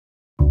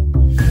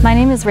My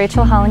name is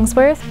Rachel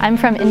Hollingsworth. I'm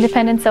from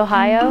Independence,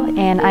 Ohio,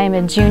 and I am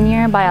a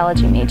junior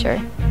biology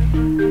major.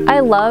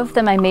 I love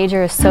that my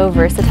major is so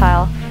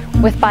versatile.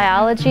 With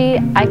biology,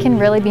 I can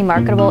really be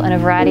marketable in a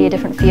variety of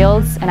different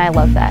fields, and I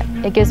love that.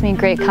 It gives me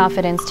great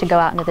confidence to go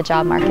out into the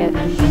job market.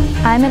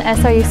 I'm an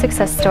SRU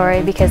success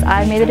story because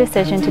I've made the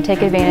decision to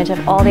take advantage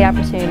of all the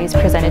opportunities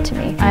presented to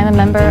me. I'm a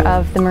member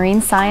of the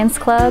Marine Science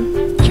Club,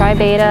 Tri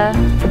Beta,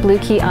 the Blue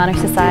Key Honor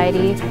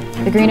Society,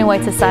 the Green and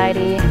White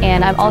Society,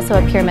 and I'm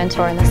also a peer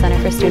mentor in the Center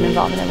for Student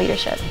Involvement and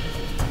Leadership.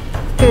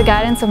 Through the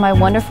guidance of my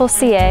wonderful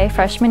CA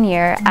freshman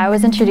year, I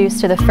was introduced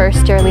to the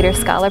First Year Leader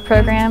Scholar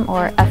Program,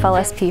 or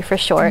FLSP for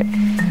short.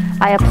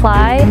 I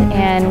applied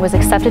and was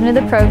accepted into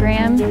the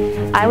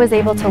program. I was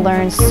able to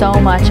learn so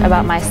much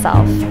about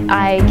myself.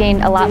 I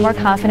gained a lot more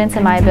confidence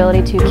in my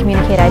ability to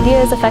communicate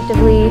ideas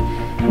effectively,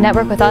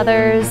 network with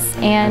others,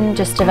 and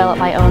just develop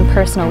my own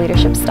personal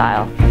leadership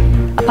style.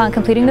 Upon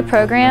completing the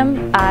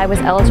program, I was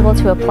eligible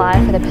to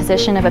apply for the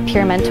position of a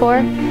peer mentor,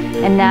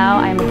 and now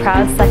I am a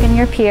proud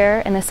second-year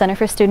peer in the Center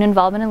for Student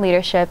Involvement and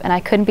Leadership, and I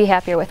couldn't be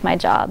happier with my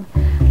job.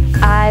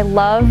 I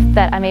love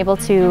that I'm able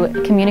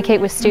to communicate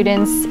with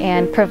students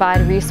and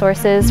provide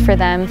resources for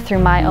them through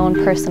my own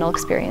personal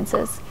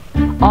experiences.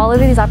 All of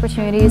these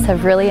opportunities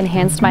have really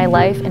enhanced my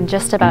life in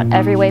just about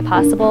every way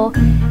possible,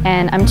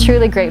 and I'm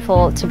truly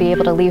grateful to be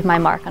able to leave my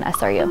mark on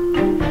SRU.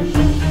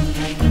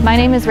 My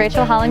name is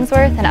Rachel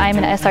Hollingsworth, and I am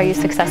an SRU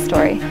success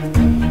story.